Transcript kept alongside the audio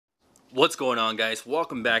What's going on, guys?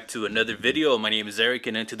 Welcome back to another video. My name is Eric,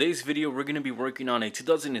 and in today's video we're going to be working on a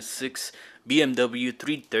 2006 BMW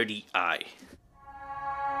 330i.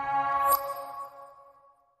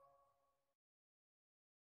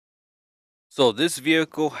 So this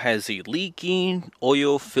vehicle has a leaking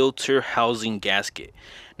oil filter housing gasket.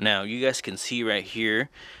 Now you guys can see right here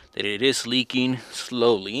that it is leaking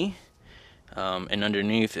slowly. And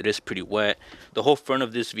underneath it is pretty wet. The whole front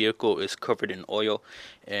of this vehicle is covered in oil,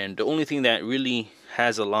 and the only thing that really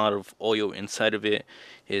has a lot of oil inside of it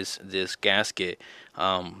is this gasket.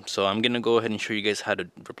 So I'm gonna go ahead and show you guys how to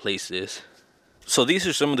replace this. So these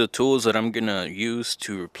are some of the tools that I'm gonna use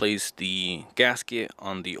to replace the gasket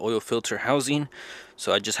on the oil filter housing.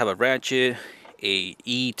 So I just have a ratchet, a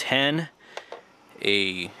E10,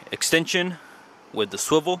 a extension with the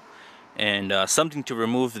swivel, and something to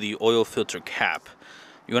remove the oil filter cap.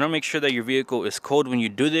 You want to make sure that your vehicle is cold when you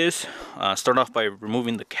do this. Start off by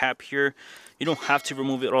removing the cap here. You don't have to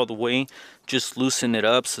remove it all the way, just loosen it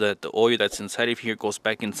up so that the oil that's inside of here goes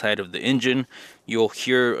back inside of the engine. You'll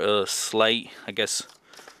hear a slight, I guess,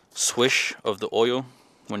 swish of the oil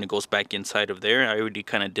when it goes back inside of there. I already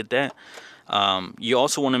kind of did that. You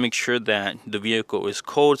also want to make sure that the vehicle is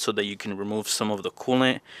cold so that you can remove some of the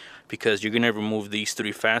coolant, because you're going to remove these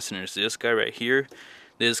three fasteners. This guy right here,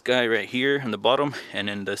 this guy right here on the bottom, and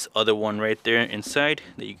then this other one right there inside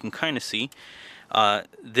that you can kind of see.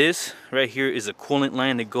 This right here is a coolant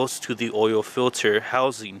line that goes to the oil filter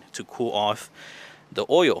housing to cool off the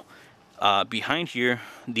oil. Behind here,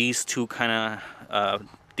 these two kind of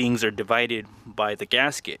things are divided by the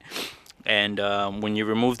gasket, and when you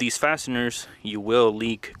remove these fasteners you will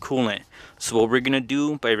leak coolant. So what we're gonna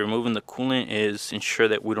do by removing the coolant is ensure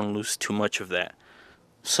that we don't lose too much of that.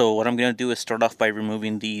 So what I'm gonna do is start off by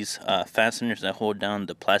removing these fasteners that hold down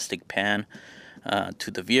the plastic pan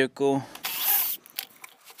to the vehicle.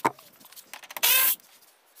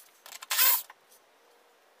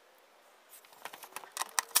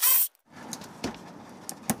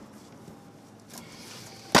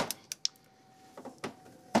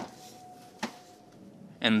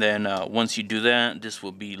 And then once you do that, this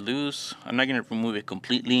will be loose. I'm not going to remove it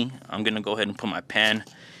completely. I'm going to go ahead and put my pan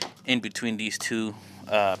in between these two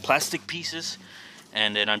plastic pieces.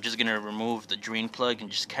 And then I'm just going to remove the drain plug and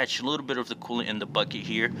just catch a little bit of the coolant in the bucket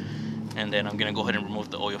here. And then I'm going to go ahead and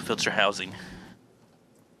remove the oil filter housing.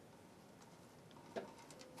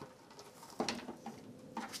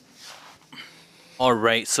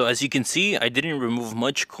 Alright, so as you can see, I didn't remove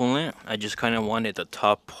much coolant. I just kind of wanted the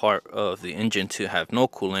top part of the engine to have no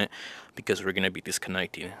coolant, because we're going to be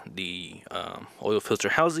disconnecting the oil filter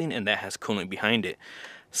housing, and that has coolant behind it.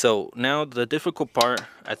 So now the difficult part,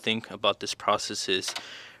 I think, about this process is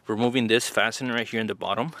removing this fastener right here in the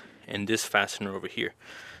bottom and this fastener over here.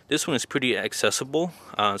 This one is pretty accessible,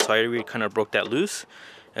 so I already kind of broke that loose.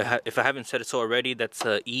 If I haven't said it so already, that's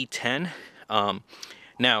a E10.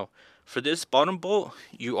 Now, for this bottom bolt,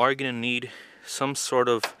 you are going to need some sort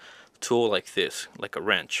of tool like this, like a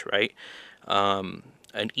wrench, right? An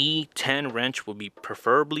E10 wrench will be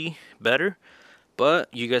preferably better, but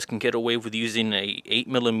you guys can get away with using a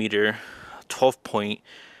 8mm 12-point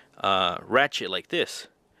ratchet like this.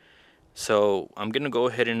 So I'm going to go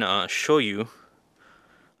ahead and show you.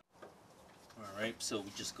 Alright, so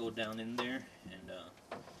we just go down in there, and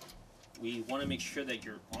we want to make sure that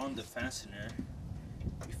you're on the fastener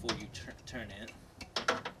before you turn it.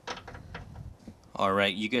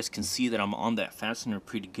 Alright, you guys can see that I'm on that fastener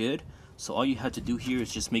pretty good. So all you have to do here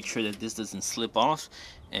is just make sure that this doesn't slip off,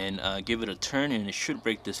 and give it a turn, and it should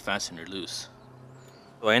break this fastener loose.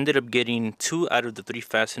 So I ended up getting 2 out of the 3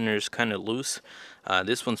 fasteners kind of loose.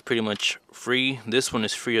 This one's pretty much free. This one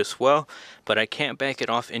is free as well, but I can't back it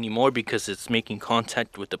off anymore because it's making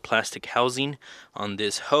contact with the plastic housing on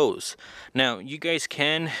this hose. Now, you guys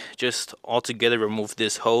can just altogether remove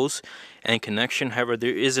this hose and connection. However,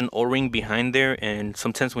 there is an O-ring behind there, and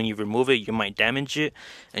sometimes when you remove it, you might damage it,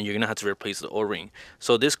 and you're gonna have to replace the O-ring.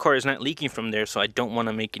 So this car is not leaking from there, so I don't want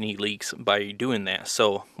to make any leaks by doing that.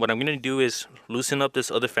 So what I'm gonna do is loosen up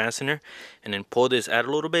this other fastener and then pull this out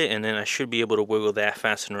a little bit, and then I should be able to wiggle that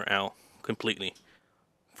fastener out completely.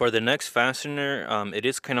 For the next fastener, it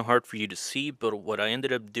is kind of hard for you to see, but what I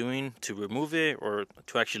ended up doing to remove it, or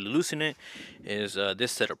to actually loosen it, is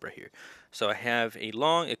this setup right here. So I have a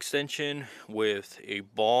long extension with a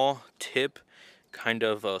ball tip kind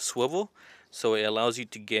of swivel, so it allows you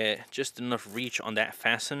to get just enough reach on that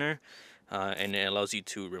fastener, and it allows you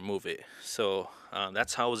to remove it. So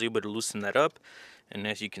that's how I was able to loosen that up. And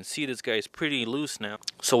as you can see, this guy is pretty loose now.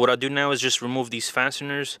 So what I'll do now is just remove these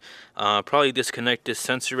fasteners. Probably disconnect this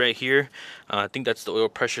sensor right here. I think that's the oil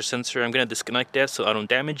pressure sensor. I'm gonna disconnect that so I don't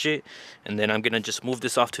damage it. And then I'm gonna just move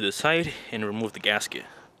this off to the side and remove the gasket.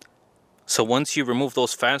 So once you remove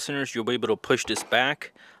those fasteners, you'll be able to push this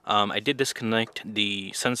back. I did disconnect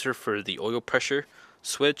the sensor for the oil pressure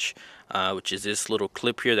switch, which is this little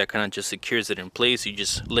clip here that kind of just secures it in place. You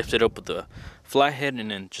just lift it up with the flathead and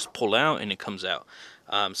then just pull out and it comes out.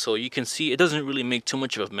 So you can see it doesn't really make too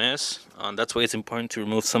much of a mess. That's why it's important to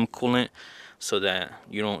remove some coolant so that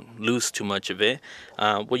you don't lose too much of it.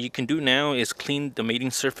 What you can do now is clean the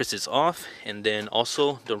mating surfaces off, and then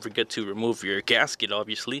also don't forget to remove your gasket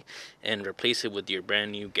obviously and replace it with your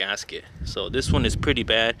brand new gasket. So this one is pretty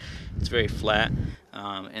bad, it's very flat,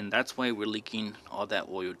 and that's why we're leaking all that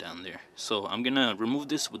oil down there. So I'm gonna remove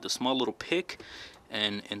this with a small little pick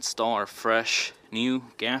and install our fresh new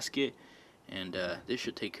gasket, and this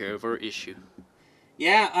should take care of our issue.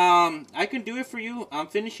 Yeah, I can do it for you. I'm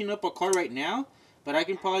finishing up a car right now, but I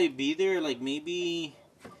can probably be there like maybe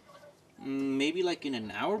like in an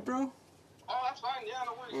hour, bro. Oh, that's fine. Yeah,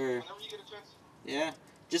 no worries. Whenever you get a chance. Yeah,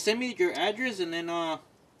 just send me your address and then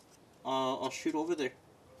I'll shoot over there.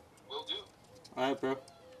 Will do. All right, bro. All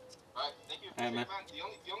right, thank you. All right, man. The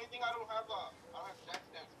only thing I don't have jack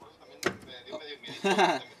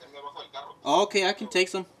stands. Oh, okay, I can take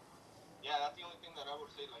some. Yeah, that's the only thing that I would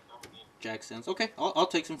say like I would need. Jack stands. Okay, I'll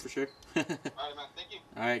take some for sure. All right, man. Thank you.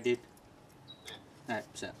 All right, dude. Yeah. All right,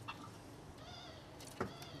 set.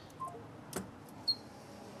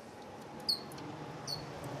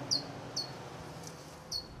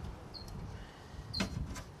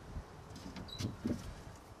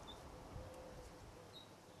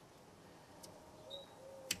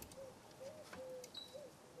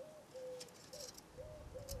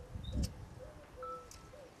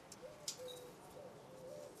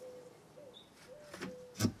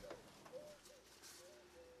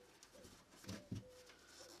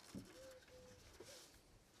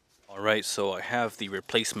 Alright, so I have the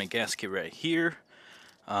replacement gasket right here.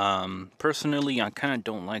 Personally, I kind of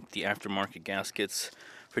don't like the aftermarket gaskets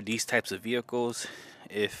for these types of vehicles.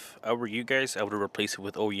 If I were you guys, I would replace it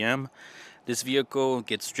with OEM. This vehicle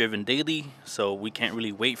gets driven daily, so we can't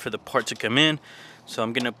really wait for the part to come in. So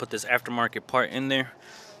I'm going to put this aftermarket part in there,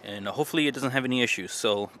 and hopefully it doesn't have any issues.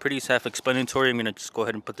 So pretty self-explanatory. I'm going to just go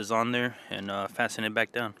ahead and put this on there and fasten it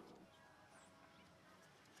back down.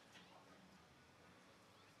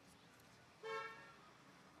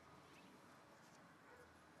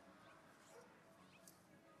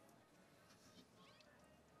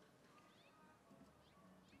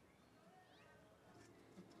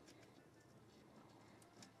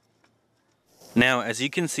 Now, as you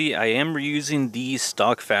can see, I am reusing these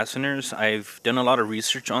stock fasteners. I've done a lot of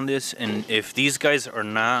research on this, and if these guys are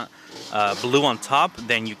not blue on top,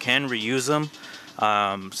 then you can reuse them.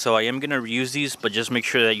 So I am going to reuse these, but just make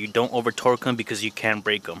sure that you don't over torque them because you can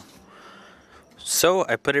break them. So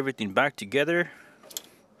I put everything back together.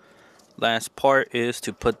 Last part is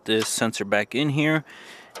to put this sensor back in here,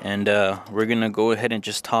 and we're going to go ahead and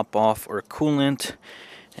just top off our coolant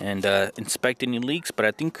and inspect any leaks, but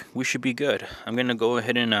I think we should be good. I'm gonna go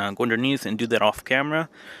ahead and go underneath and do that off camera,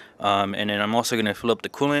 and then I'm also gonna fill up the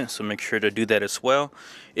coolant, so make sure to do that as well.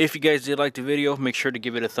 If you guys did like the video, make sure to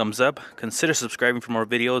give it a thumbs up, consider subscribing for more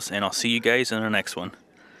videos, and I'll see you guys in the next one.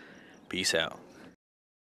 Peace out.